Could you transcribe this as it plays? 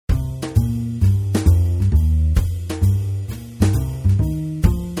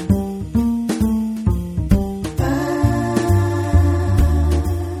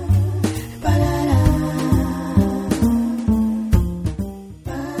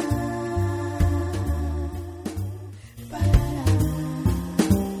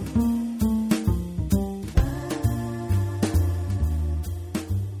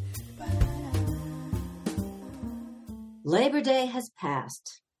Labor Day has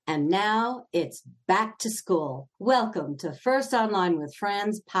passed, and now it's back to school. Welcome to First Online with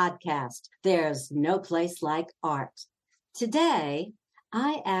Friends podcast. There's no place like art. Today,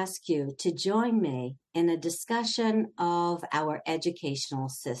 I ask you to join me in a discussion of our educational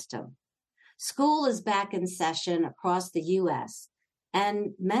system. School is back in session across the U.S., and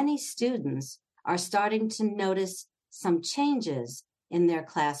many students are starting to notice some changes in their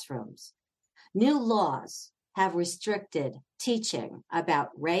classrooms. New laws have restricted teaching about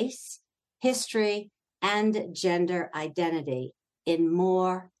race, history, and gender identity in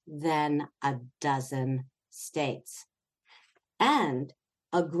more than a dozen states. And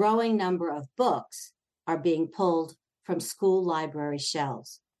a growing number of books are being pulled from school library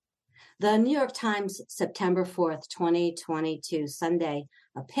shelves. The New York Times September 4th, 2022 Sunday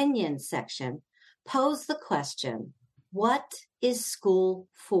opinion section posed the question, what is school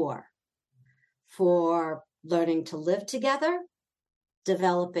for? For learning to live together,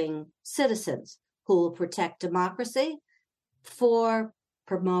 developing citizens who will protect democracy, for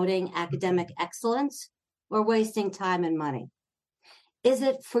promoting academic excellence, or wasting time and money? Is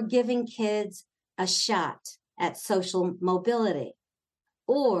it for giving kids a shot at social mobility,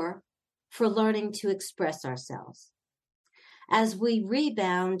 or for learning to express ourselves? As we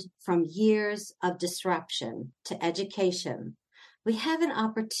rebound from years of disruption to education, we have an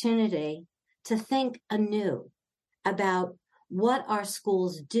opportunity to think anew about what our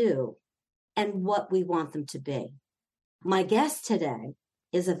schools do and what we want them to be. My guest today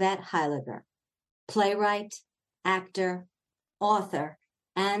is Yvette Heyliger, playwright, actor, author,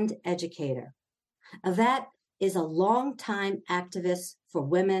 and educator. Yvette is a longtime activist for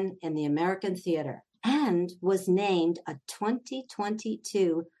women in the American theater and was named a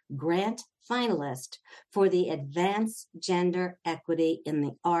 2022 grant finalist for the Advanced Gender Equity in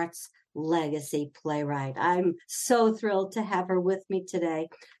the Arts Legacy Playwright. I'm so thrilled to have her with me today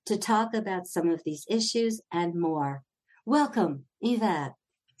to talk about some of these issues and more. Welcome, Yvette.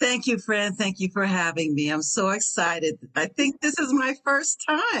 Thank you, Fran. Thank you for having me. I'm so excited. I think this is my first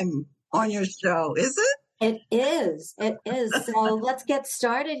time on your show, is it? It is. It is. So let's get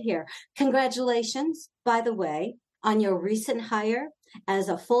started here. Congratulations, by the way, on your recent hire as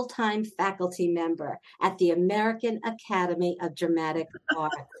a full-time faculty member at the American Academy of Dramatic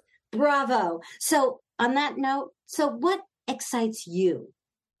Art. Bravo. So on that note, so what excites you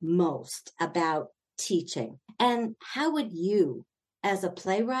most about teaching? And how would you, as a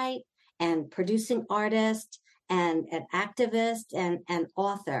playwright and producing artist and an activist and an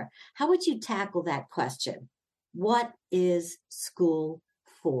author, how would you tackle that question? What is school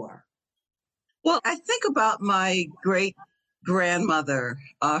for? Well, I think about my great-grandmother.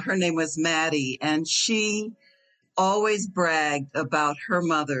 Her name was Maddie, and she always bragged about her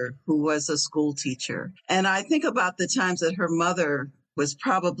mother, who was a school teacher. And I think about the times that her mother was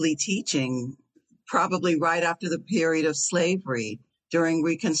probably teaching, probably right after the period of slavery, during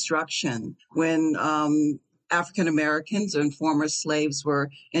Reconstruction, when African Americans and former slaves were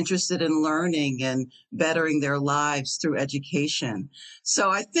interested in learning and bettering their lives through education. So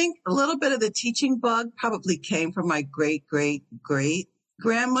I think a little bit of the teaching bug probably came from my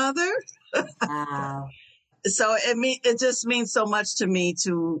great-great-great-grandmother. Wow. So it just means so much to me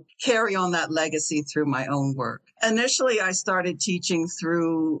to carry on that legacy through my own work. Initially, I started teaching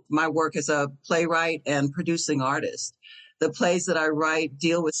through my work as a playwright and producing artist. The plays that I write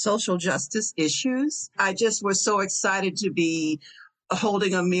deal with social justice issues. I just was so excited to be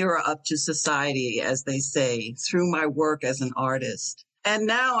holding a mirror up to society, as they say, through my work as an artist. And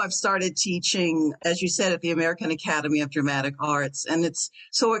now I've started teaching, as you said, at the American Academy of Dramatic Arts. And it's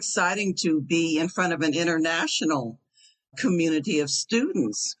so exciting to be in front of an international community of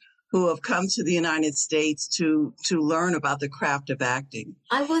students who have come to the United States to learn about the craft of acting.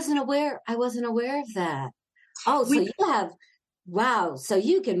 I wasn't aware of that. Oh, so you have, wow. So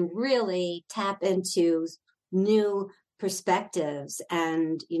you can really tap into new perspectives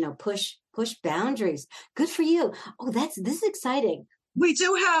and, push boundaries. Good for you. Oh, this is exciting. We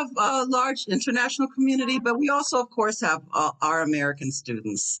do have a large international community, but we also, of course, have our American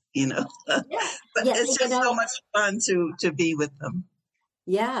students, Yeah. But it's just so much fun to be with them.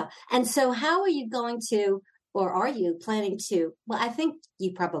 Yeah. And so how are you going to, or are you planning to, well, I think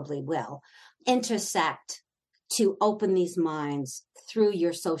you probably will, intersect to open these minds through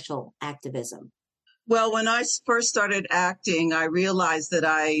your social activism? Well, when I first started acting, I realized that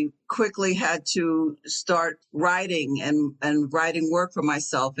I quickly had to start writing and writing work for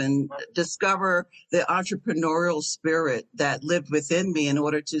myself and discover the entrepreneurial spirit that lived within me in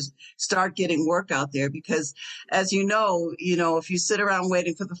order to start getting work out there. Because as if you sit around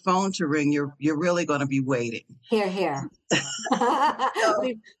waiting for the phone to ring, you're really going to be waiting. Here, here.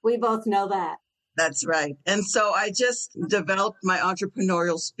 So, we both know that. that's right. And so I just developed my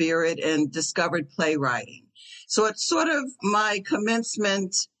entrepreneurial spirit and discovered playwriting. So it's sort of my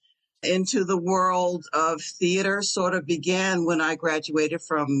commencement into the world of theater sort of began when I graduated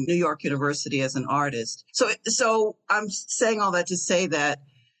from New York University as an artist. So I'm saying all that to say that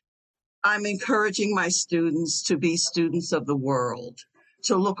I'm encouraging my students to be students of the world,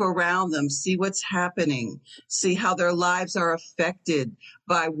 to look around them, see what's happening, see how their lives are affected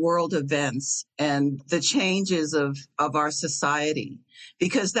by world events and the changes of our society,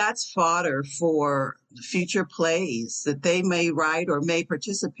 because that's fodder for future plays that they may write or may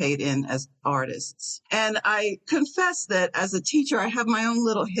participate in as artists. And I confess that as a teacher, I have my own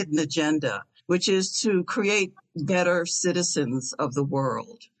little hidden agenda, which is to create better citizens of the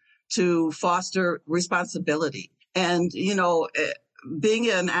world, to foster responsibility. And, being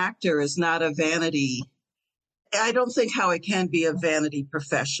an actor is not a vanity. I don't think how it can be a vanity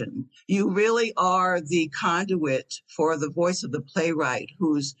profession. You really are the conduit for the voice of the playwright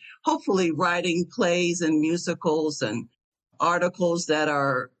who's hopefully writing plays and musicals and articles that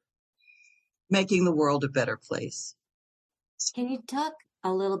are making the world a better place. Can you talk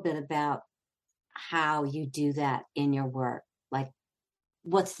a little bit about how you do that in your work? Like,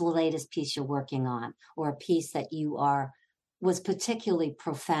 what's the latest piece you're working on, or a piece that was particularly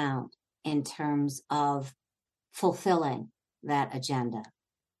profound in terms of fulfilling that agenda?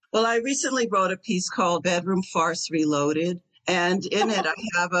 Well, I recently wrote a piece called Bedroom Farce Reloaded, and in it I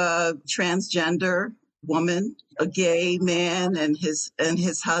have a transgender woman, a gay man and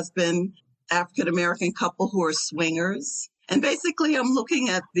his husband, African-American couple who are swingers. And basically, I'm looking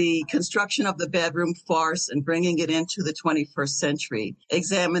at the construction of the bedroom farce and bringing it into the 21st century,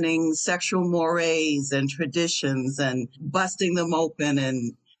 examining sexual mores and traditions and busting them open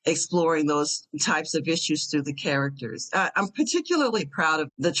and exploring those types of issues through the characters. I'm particularly proud of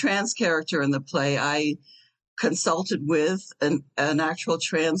the trans character in the play. I consulted with an actual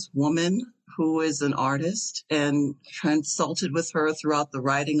trans woman who is an artist and consulted with her throughout the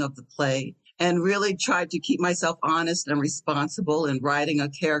writing of the play, and really tried to keep myself honest and responsible in writing a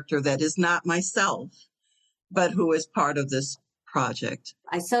character that is not myself, but who is part of this project.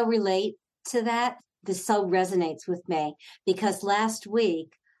 I so relate to that. This so resonates with me because last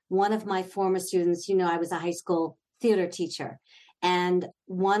week, one of my former students, I was a high school theater teacher, and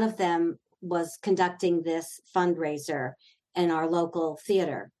one of them was conducting this fundraiser in our local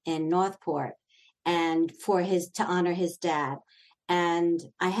theater in Northport and to honor his dad. And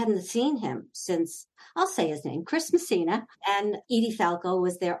I hadn't seen him since, I'll say his name, Chris Messina, and Edie Falco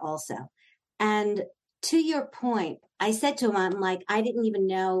was there also. And to your point, I said to him, I'm like, I didn't even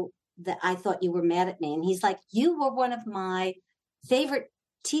know that I thought you were mad at me. And he's like, you were one of my favorite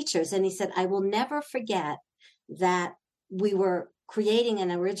teachers. And he said, I will never forget that we were creating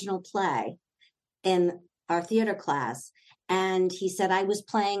an original play in our theater class. And he said, I was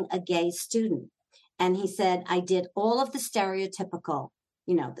playing a gay student. And he said, I did all of the stereotypical,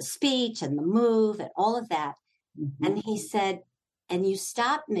 the speech and the move and all of that. Mm-hmm. And he said, and you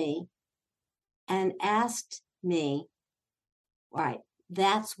stopped me and asked me, all right,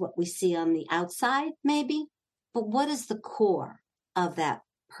 that's what we see on the outside, maybe, but what is the core of that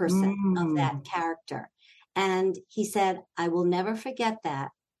person, of that character? And he said, I will never forget that.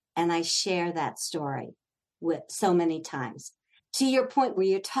 And I share that story with so many times. To your point where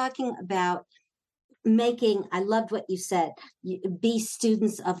you're talking about I loved what you said, be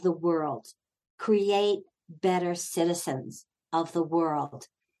students of the world, create better citizens of the world.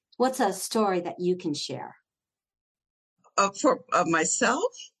 What's a story that you can share? Of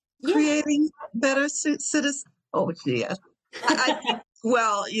myself? Yeah. Creating better citizens? Oh, yeah.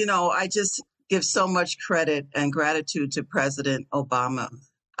 I just give so much credit and gratitude to President Obama.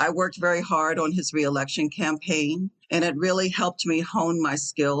 I worked very hard on his reelection campaign, and it really helped me hone my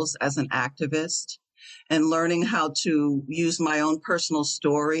skills as an activist and learning how to use my own personal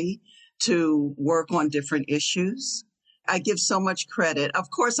story to work on different issues. I give so much credit. Of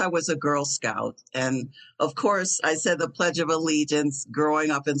course, I was a Girl Scout. And of course, I said the Pledge of Allegiance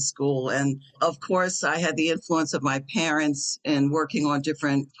growing up in school. And of course, I had the influence of my parents in working on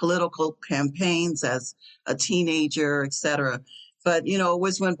different political campaigns as a teenager, et cetera. But, it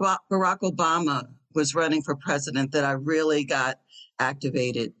was when Barack Obama was running for president that I really got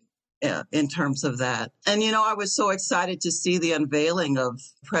activated in terms of that. And, I was so excited to see the unveiling of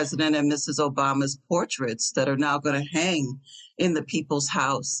President and Mrs. Obama's portraits that are now going to hang in the People's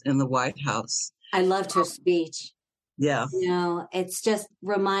House in the White House. I loved her speech. Yeah. It's just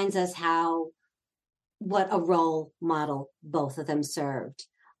reminds us what a role model both of them served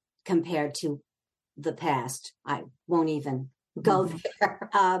compared to the past. I won't even go there.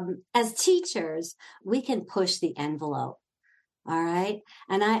 As teachers, we can push the envelope. All right.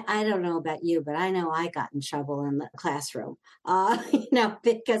 And I don't know about you, but I know I got in trouble in the classroom,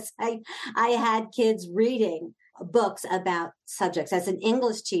 because I had kids reading books about subjects. As an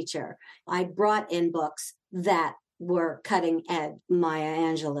English teacher, I brought in books that were cutting edge. Maya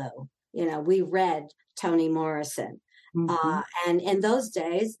Angelou. We read Toni Morrison. And in those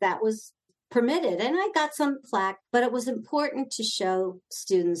days, that was permitted. And I got some flack, but it was important to show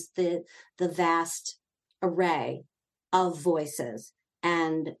students the vast array of voices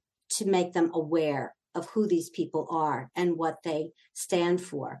and to make them aware of who these people are and what they stand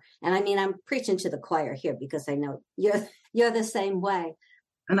for. And I mean, I'm preaching to the choir here because I know you're the same way.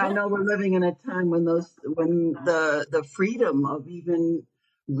 And I know we're living in a time when the freedom of even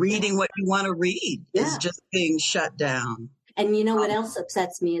reading what you want to read is just being shut down. And what else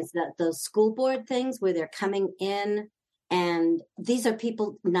upsets me is that those school board things where they're coming in and these are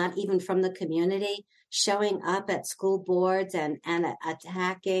people not even from the community showing up at school boards and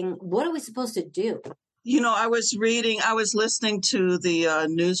attacking. What are we supposed to do? I was listening to the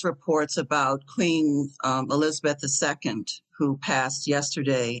news reports about Queen Elizabeth II, who passed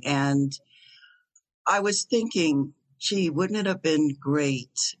yesterday. And I was thinking, gee, wouldn't it have been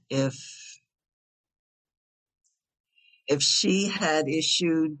great if she had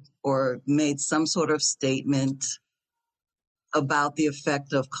issued or made some sort of statement about the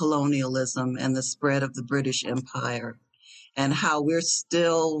effect of colonialism and the spread of the British Empire and how we're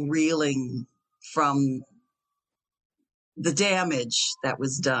still reeling from the damage that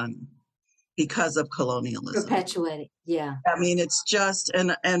was done because of colonialism. Perpetuating, yeah. I mean, it's just,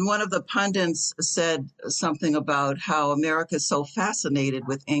 and one of the pundits said something about how America is so fascinated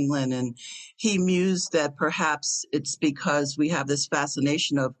with England, and he mused that perhaps it's because we have this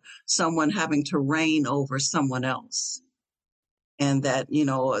fascination of someone having to reign over someone else. And that,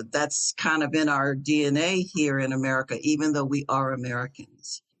 that's kind of in our DNA here in America, even though we are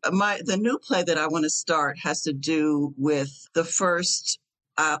Americans. The new play that I want to start has to do with the first,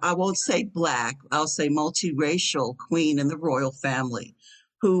 I won't say Black, I'll say multiracial queen in the royal family,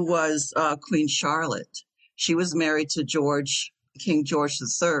 who was Queen Charlotte. She was married to King George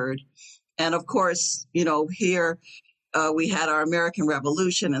III. And of course, here we had our American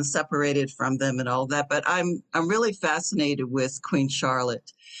Revolution and separated from them and all that. But I'm really fascinated with Queen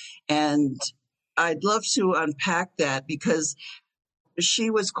Charlotte. And I'd love to unpack that because she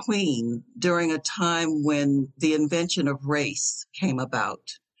was queen during a time when the invention of race came about,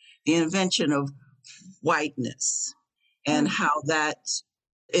 the invention of whiteness, and how that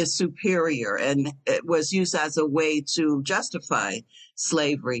is superior. And it was used as a way to justify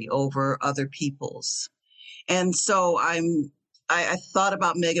slavery over other peoples. And so I thought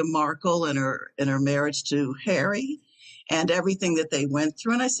about Meghan Markle and her marriage to Harry and everything that they went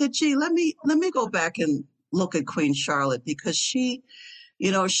through. And I said, gee, let me go back and look at Queen Charlotte because she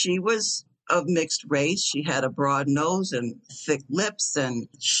was of mixed race. She had a broad nose and thick lips. And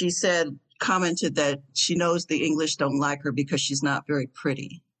she commented that she knows the English don't like her because she's not very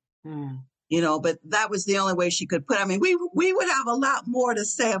pretty. But that was the only way she could put it. I mean, we would have a lot more to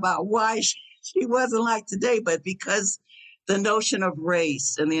say about why she wasn't like today, but because the notion of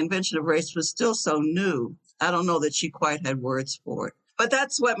race and the invention of race was still so new, I don't know that she quite had words for it. But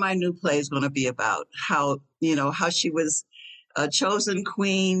that's what my new play is going to be about, how she was a chosen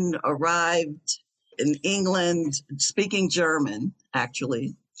queen, arrived in England, speaking German,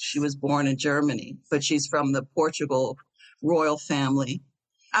 actually. She was born in Germany, but she's from the Portugal royal family.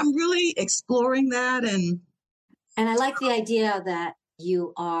 I'm really exploring that. And I like the idea that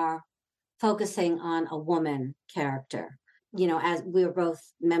you are focusing on a woman character. As we're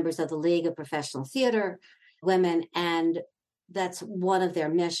both members of the League of Professional Theater Women, and that's one of their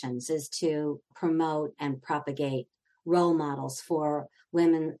missions is to promote and propagate role models for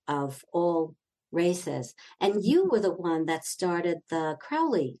women of all races. And you were the one that started the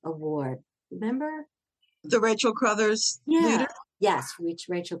Crowley Award, remember? The Rachel Crothers Theater? Yes,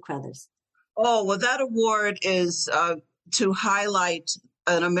 Rachel Crothers. Oh, well, that award is to highlight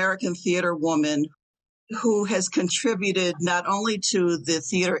an American theater woman who has contributed not only to the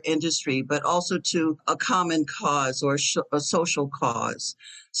theater industry, but also to a common cause or a social cause,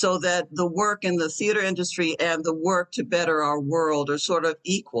 so that the work in the theater industry and the work to better our world are sort of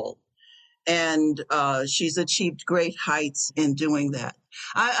equal. And she's achieved great heights in doing that.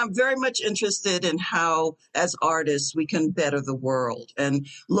 I'm very much interested in how, as artists, we can better the world, and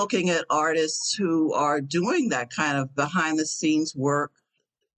looking at artists who are doing that kind of behind the scenes work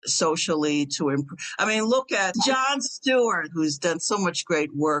socially to improve. I mean, look at Jon Stewart, who's done so much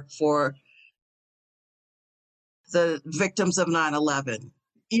great work for the victims of 9/11.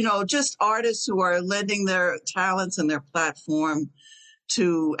 Just artists who are lending their talents and their platform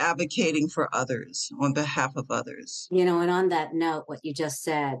to advocating for others on behalf of others. And on that note, what you just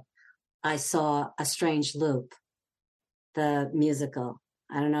said, I saw A Strange Loop, the musical.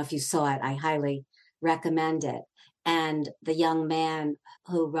 I don't know if you saw it. I highly recommend it. And the young man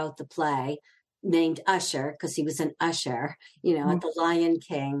who wrote the play, named Usher, because he was an usher, at the Lion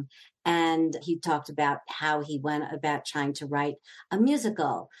King. And he talked about how he went about trying to write a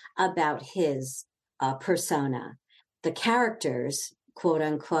musical about his persona. The characters, quote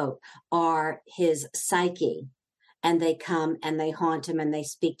unquote, are his psyche, and they come and they haunt him and they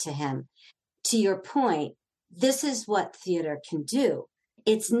speak to him. To your point, this is what theater can do.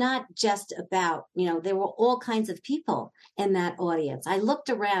 It's not just about, there were all kinds of people in that audience. I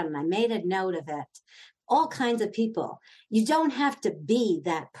looked around and I made a note of it. All kinds of people. You don't have to be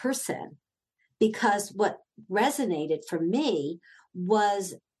that person, because what resonated for me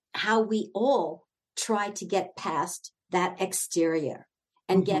was how we all try to get past that exterior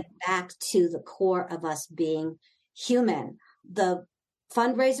and get back to the core of us being human. The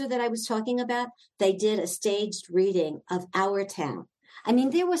fundraiser that I was talking about, they did a staged reading of Our Town. I mean,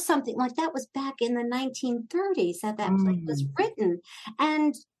 there was something like that was back in the 1930s that play was written.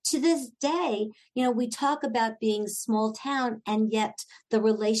 And to this day, we talk about being small town, and yet the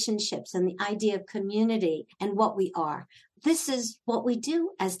relationships and the idea of community and what we are. This is what we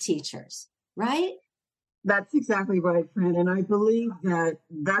do as teachers, right? That's exactly right, Fran. And I believe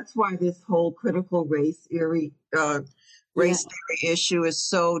that's why this whole critical race theory issue is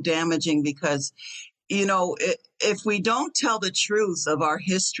so damaging, because if we don't tell the truth of our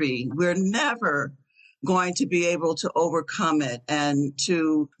history, we're never going to be able to overcome it and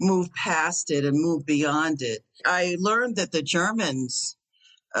to move past it and move beyond it. I learned that the Germans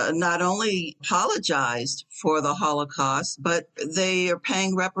not only apologized for the Holocaust, but they are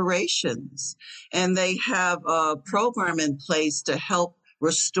paying reparations, and they have a program in place to help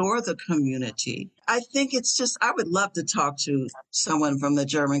restore the community. I think I would love to talk to someone from the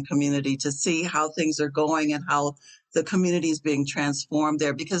German community to see how things are going and how the community is being transformed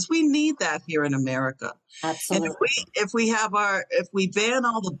there, because we need that here in America. Absolutely. And if we ban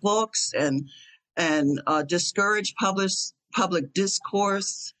all the books and discourage public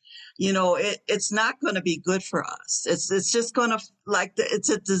discourse, it's not going to be good for us. It's just going to, it's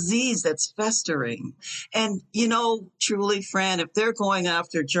a disease that's festering. And, truly, Fran, if they're going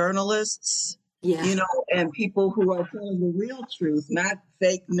after journalists, and people who are telling the real truth, not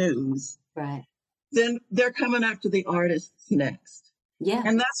fake news, right, then they're coming after the artists next. Yeah.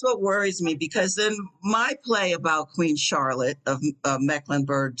 And that's what worries me, because then my play about Queen Charlotte of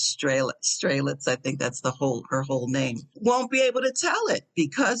Mecklenburg-Strelitz, I think that's her whole name, won't be able to tell it,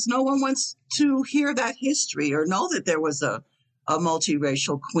 because no one wants to hear that history or know that there was a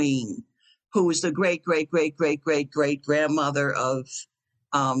multiracial queen who was the great, great, great, great, great, great grandmother of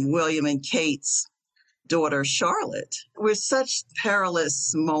William and Kate's daughter, Charlotte. We're such a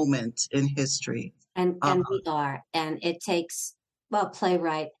perilous moment in history. And we are. And it takes a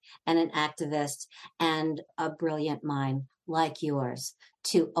playwright and an activist and a brilliant mind like yours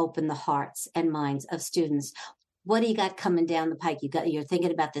to open the hearts and minds of students. What do you got coming down the pike? You're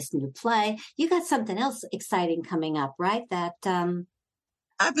thinking about this new play. You got something else exciting coming up, right? I've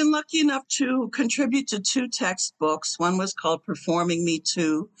been lucky enough to contribute to 2 textbooks. One was called Performing Me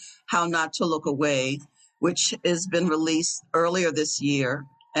Too, How Not to Look Away, which has been released earlier this year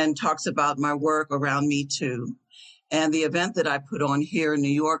and talks about my work around Me Too and the event that I put on here in New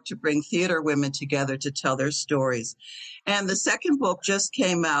York to bring theater women together to tell their stories. And the second book just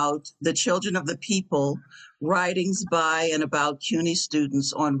came out, The Children of the People, Writings by and about CUNY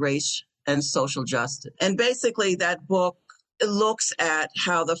students on race and social justice. And basically that book looks at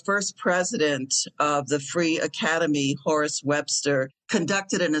how the first president of the Free Academy, Horace Webster,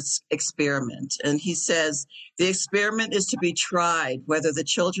 conducted an experiment. And he says, the experiment is to be tried whether the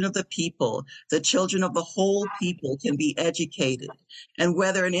children of the people, the children of the whole people, can be educated, and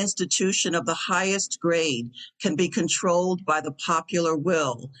whether an institution of the highest grade can be controlled by the popular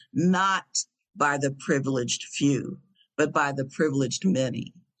will, not by the privileged few, but by the privileged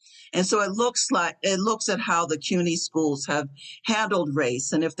many. And so it looks at how the CUNY schools have handled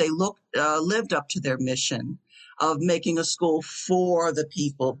race, and if they lived up to their mission of making a school for the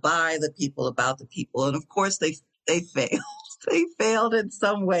people, by the people, about the people. And of course, they failed. They failed in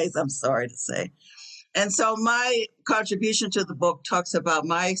some ways, I'm sorry to say. And so my contribution to the book talks about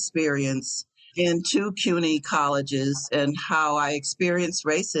my experience in 2 CUNY colleges and how I experienced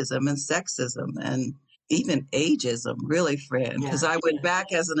racism and sexism and even ageism, really, Fran, because I went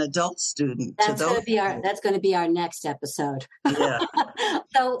back as an adult student. That's going to be our next episode. Yeah.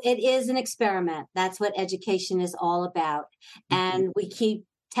 So it is an experiment. That's what education is all about. And we keep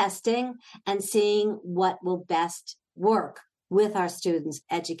testing and seeing what will best work with our students,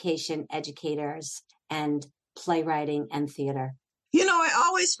 education, educators, and playwriting and theater. You know, I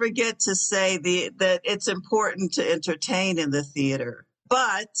always forget to say that it's important to entertain in the theater,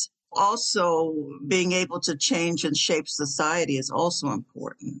 but also being able to change and shape society is also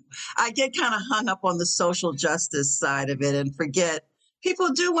important. I get kind of hung up on the social justice side of it and forget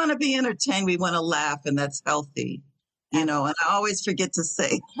people do want to be entertained. We want to laugh, and that's healthy, you know, and I always forget to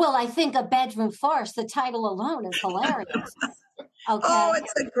say. Well, I think A Bedroom Farce, the title alone is hilarious. Okay. Oh,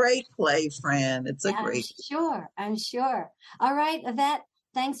 it's a great play, Fran. It's a great. I'm sure. All right, Yvette,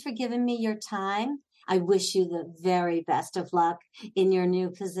 thanks for giving me your time. I wish you the very best of luck in your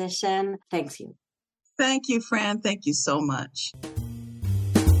new position. Thank you. Thank you, Fran. Thank you so much.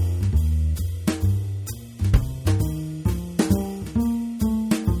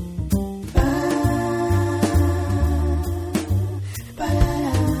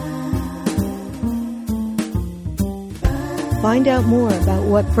 Find out more about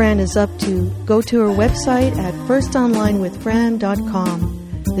what Fran is up to. Go to her website at firstonlinewithfran.com.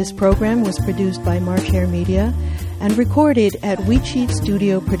 This program was produced by March Hare Media and recorded at Wheatsheet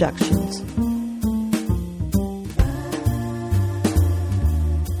Studio Productions.